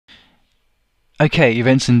Okay,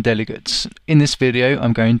 events and delegates. In this video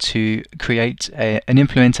I'm going to create an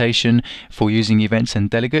implementation for using events and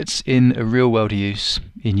delegates in a real world use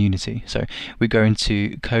in Unity. So we're going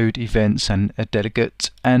to code events and a delegate,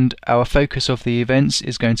 and our focus of the events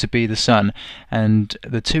is going to be the sun, and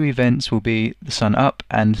the two events will be the sun up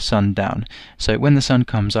and sun down. So when the sun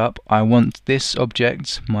comes up, I want this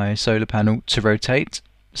object, my solar panel, to rotate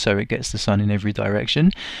so it gets the sun in every direction,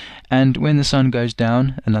 and when the sun goes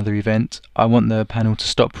down, another event, I want the panel to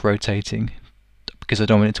stop rotating because I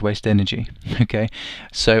don't want it to waste energy. Okay,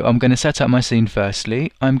 so I'm going to set up my scene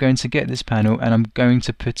firstly. I'm going to get this panel and I'm going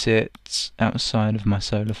to put it outside of my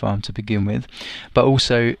solar farm to begin with, but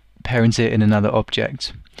also parent it in another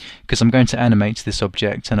object because I'm going to animate this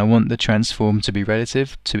object and I want the transform to be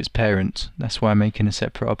relative to its parent. That's why I'm making a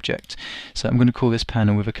separate object. So I'm going to call this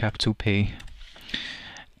panel with a capital P,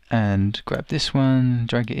 and grab this one,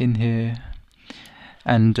 drag it in here,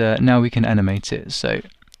 and now we can animate it. So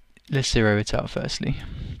let's zero it out firstly.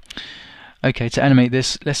 Okay, to animate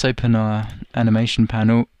this, let's open our animation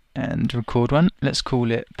panel and record one. Let's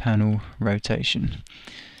call it panel rotation.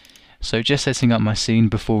 So just setting up my scene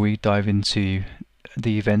before we dive into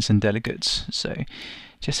the events and delegates. So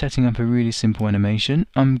just setting up a really simple animation.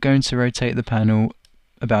 I'm going to rotate the panel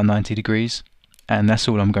about 90 degrees, and that's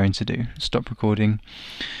all I'm going to do. Stop recording.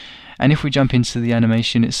 And if we jump into the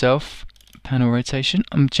animation itself, panel rotation,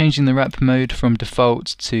 I'm changing the wrap mode from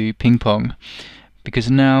default to ping pong, because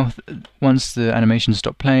now once the animation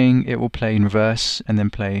stops playing, it will play in reverse and then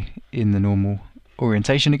play in the normal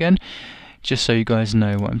orientation again. Just so you guys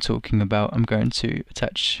know what I'm talking about, I'm going to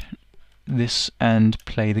attach this and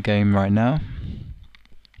play the game right now.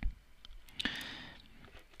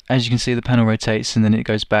 As you can see, the panel rotates and then it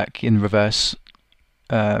goes back in reverse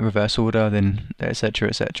order, then etc,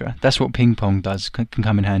 etc. That's what ping pong does, can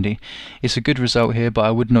come in handy. It's a good result here, but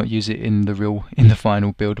I would not use it in the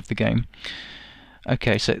final build of the game.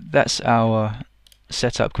 Okay, so that's our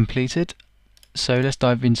setup completed. So let's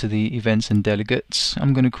dive into the events and delegates.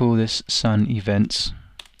 I'm going to call this sun events,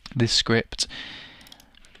 this script.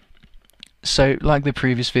 So like the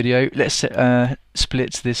previous video, let's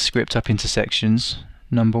split this script up into sections.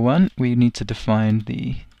 Number one, we need to define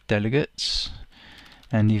the delegates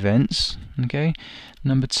and events. Okay.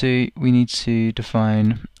 Number two, we need to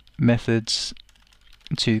define methods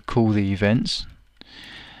to call the events,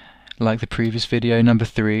 like the previous video. Number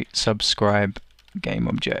three, subscribe game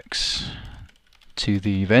objects to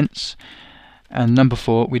the events. And number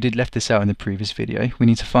four, we did left this out in the previous video. We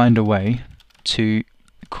need to find a way to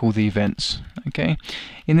call the events. Okay.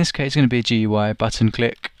 In this case, it's going to be a GUI button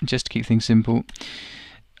click, just to keep things simple.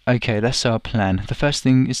 Okay, that's our plan. The first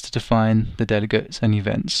thing is to define the delegates and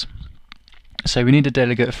events. So we need a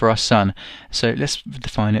delegate for our sun. So let's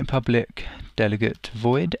define it, public delegate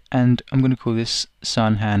void, and I'm going to call this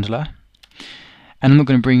sun handler. And I'm not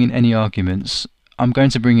going to bring in any arguments. I'm going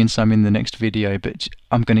to bring in some in the next video, but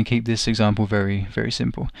I'm going to keep this example very, very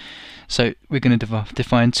simple. So we're going to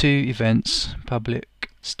define two events, public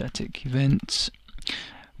static events.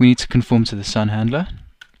 We need to conform to the sun handler,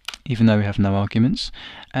 even though we have no arguments,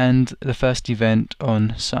 and the first event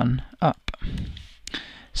on sun up.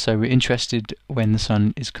 So we're interested when the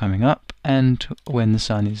sun is coming up and when the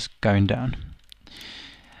sun is going down.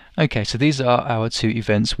 Okay, so these are our two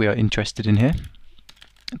events we are interested in here.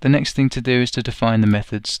 The next thing to do is to define the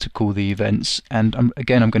methods to call the events, and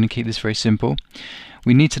again I'm going to keep this very simple.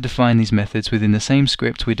 We need to define these methods within the same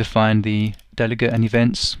script we define the delegate and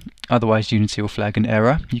events, otherwise Unity will flag an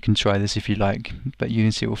error. You can try this if you like, but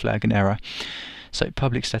Unity will flag an error. So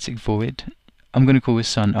public static void, I'm going to call this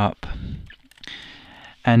sun up,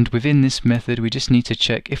 and within this method we just need to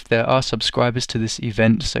check if there are subscribers to this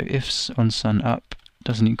event. So if on sun up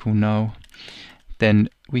doesn't equal null, then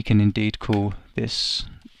we can indeed call this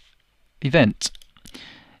event.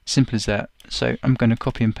 Simple as that. So I'm going to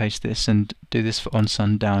copy and paste this and do this for on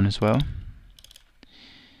sun down as well.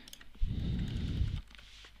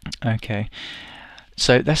 Okay,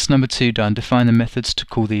 so that's number two done. Define the methods to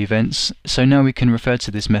call the events. So now we can refer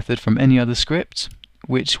to this method from any other script,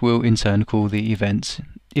 which will in turn call the events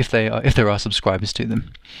if there are subscribers to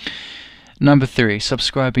them. Number three,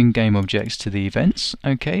 subscribing game objects to the events.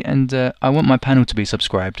 Okay, and I want my panel to be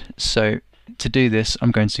subscribed. So to do this,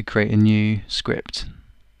 I'm going to create a new script.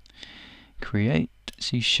 Create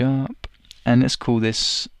C#, and let's call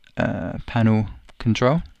this panel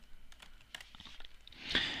control.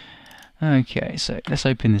 Okay, so let's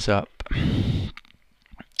open this up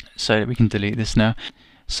so that we can delete this now.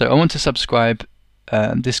 So I want to subscribe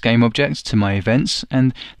this game object to my events,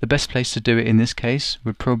 and the best place to do it in this case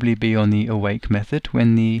would probably be on the awake method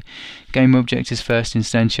when the game object is first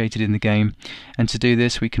instantiated in the game. And to do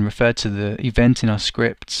this we can refer to the event in our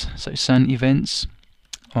script, so sun events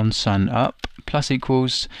on sun up plus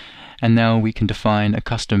equals, and now we can define a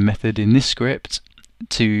custom method in this script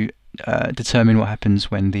to determine what happens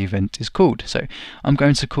when the event is called. So I'm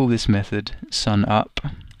going to call this method sun up,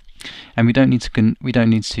 and we don't need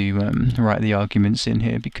to write the arguments in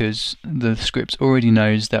here because the script already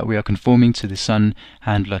knows that we are conforming to the sun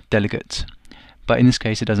handler delegate. But in this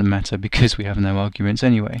case it doesn't matter because we have no arguments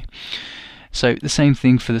anyway. So the same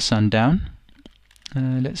thing for the sun down.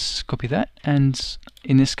 Let's copy that, and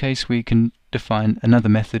in this case we can define another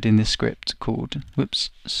method in this script called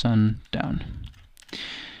sun down.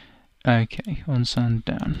 Okay, on sun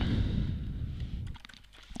down.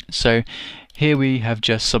 So here we have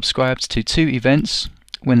just subscribed to two events.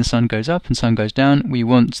 When the sun goes up and sun goes down, we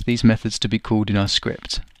want these methods to be called in our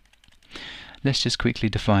script. Let's just quickly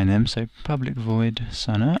define them. So public void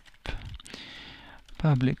sun up,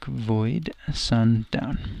 public void sun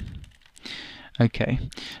down. Okay,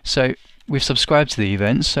 so we've subscribed to the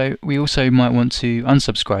events, so we also might want to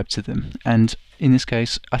unsubscribe to them, and in this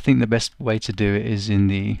case I think the best way to do it is in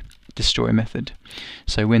the destroy method.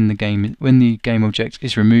 So when the game object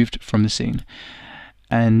is removed from the scene,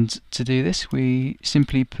 and to do this we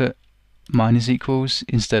simply put minus equals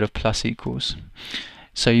instead of plus equals.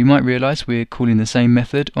 So you might realize we're calling the same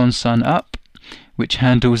method on sun up, which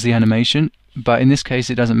handles the animation, but in this case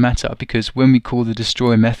it doesn't matter because when we call the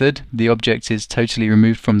destroy method the object is totally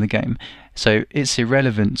removed from the game, so it's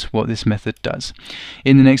irrelevant what this method does.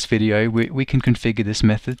 In the next video we can configure this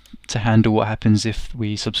method to handle what happens if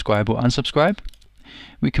we subscribe or unsubscribe.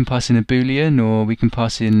 We can pass in a boolean, or we can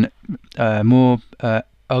pass in more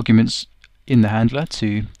arguments in the handler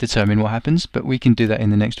to determine what happens, but we can do that in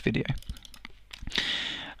the next video.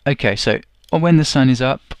 Okay, so when the sun is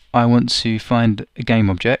up I want to find a game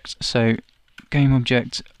object, so game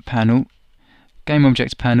object panel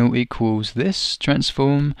equals this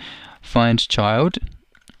transform find child,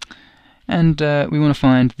 and we want to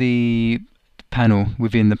find the panel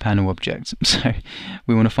within the panel object. So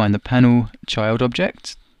we want to find the panel child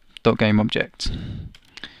object dot game object,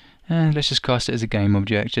 and let's just cast it as a game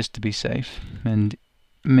object just to be safe and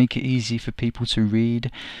make it easy for people to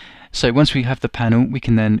read. So once we have the panel we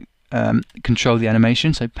can then control the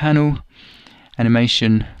animation, so panel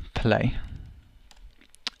animation play,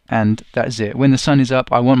 and that's it. When the sun is up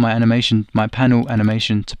I want my panel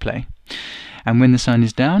animation to play, and when the sun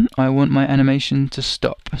is down I want my animation to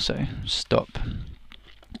stop, so stop.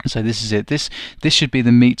 So this is it. This should be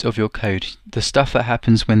the meat of your code, the stuff that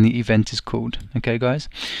happens when the event is called. Okay guys,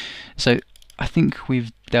 so I think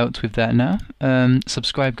we've dealt with that now.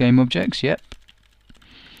 Subscribe game objects, yep.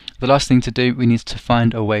 The last thing to do, we need to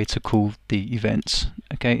find a way to call the events.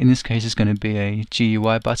 Okay, in this case it's going to be a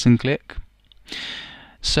GUI button click.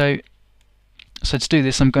 So to do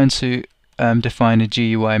this I'm going to define a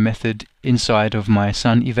GUI method inside of my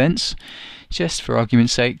sun events. Just for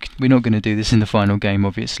argument's sake, we're not going to do this in the final game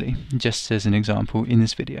obviously, just as an example in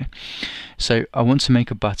this video. So I want to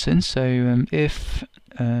make a button, so if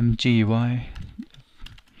GUI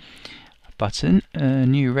button,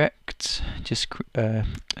 new rect, just a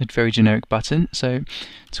very generic button, so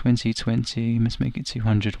 2020, let's make it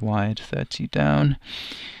 200 wide, 30 down,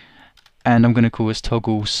 and I'm going to call this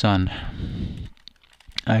toggle sun.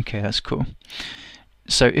 Okay, that's cool.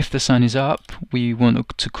 So if the sun is up we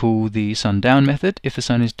want to call the sun down method, if the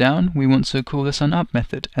sun is down we want to call the sun up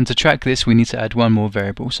method, and to track this we need to add one more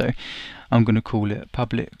variable, so I'm going to call it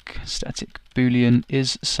public static boolean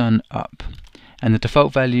is sun up, and the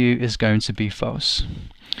default value is going to be false.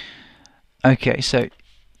 Okay, so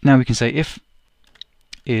now we can say if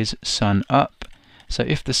is sun up, so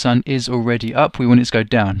if the sun is already up we want it to go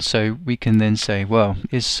down, so we can then say well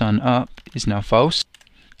is sun up is now false,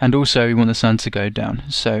 and also we want the sun to go down,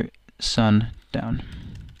 so sun down.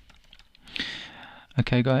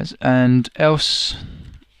 Okay guys, and else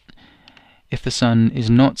if the sun is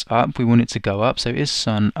not up we want it to go up, so is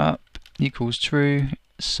sun up equals true,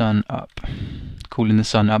 sun up, calling the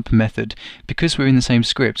sun up method. Because we're in the same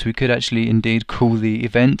script we could actually indeed call the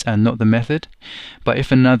event and not the method, but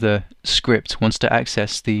if another script wants to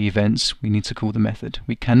access the events we need to call the method.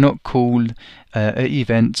 We cannot call an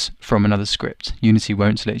event from another script. Unity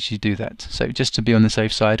won't let you do that, so just to be on the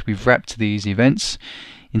safe side we've wrapped these events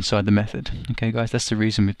inside the method. Okay guys, that's the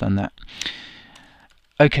reason we've done that.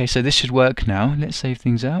 Okay, so this should work now. Let's save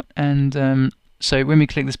things out, and so when we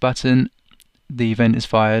click this button the event is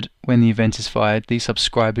fired. When the event is fired, the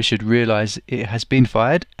subscriber should realize it has been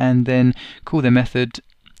fired and then call their method,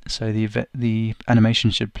 so the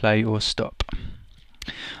animation should play or stop.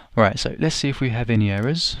 Alright, so let's see if we have any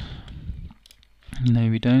errors. No,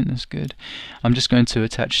 we don't. That's good. I'm just going to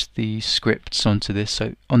attach the scripts onto this,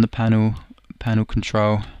 so on the panel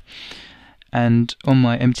control, and on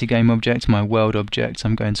my empty game object, my world object,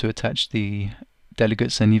 I'm going to attach the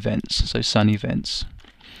delegates and events, so sun events.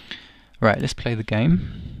 Right, let's play the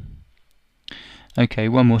game. Okay,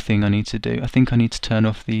 one more thing I need to do. I think I need to turn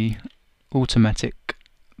off the automatic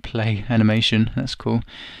play animation. That's cool.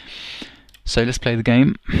 So let's play the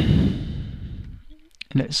game.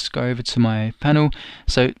 Let's go over to my panel.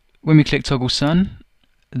 So when we click toggle sun,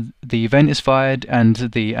 the event is fired and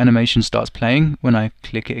the animation starts playing. When I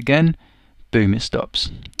click it again, boom, it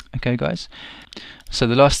stops. Okay guys, so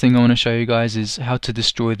the last thing I want to show you guys is how to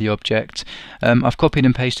destroy the object. I've copied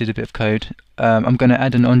and pasted a bit of code. I'm going to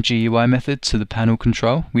add an onGUI method to the panel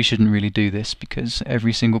control. We shouldn't really do this because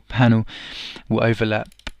every single panel will overlap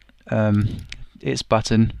its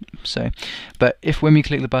button. But if when we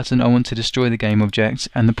click the button I want to destroy the game object,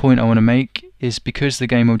 and the point I want to make is because the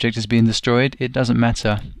game object is being destroyed, it doesn't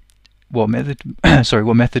matter what method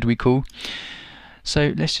what method we call.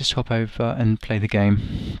 So let's just hop over and play the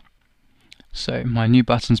game. So my new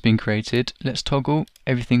button's been created. Let's toggle.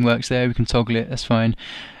 Everything works there. We can toggle it. That's fine.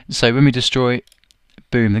 So when we destroy,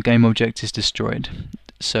 boom, the game object is destroyed.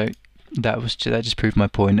 So that just proved my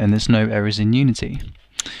point, and there's no errors in Unity.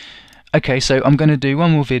 Okay, so I'm going to do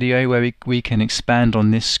one more video where we can expand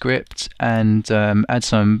on this script and add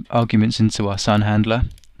some arguments into our sun handler,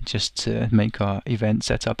 just to make our event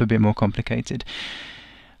setup a bit more complicated.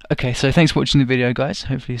 Okay, so thanks for watching the video guys.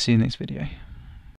 Hopefully see you in the next video.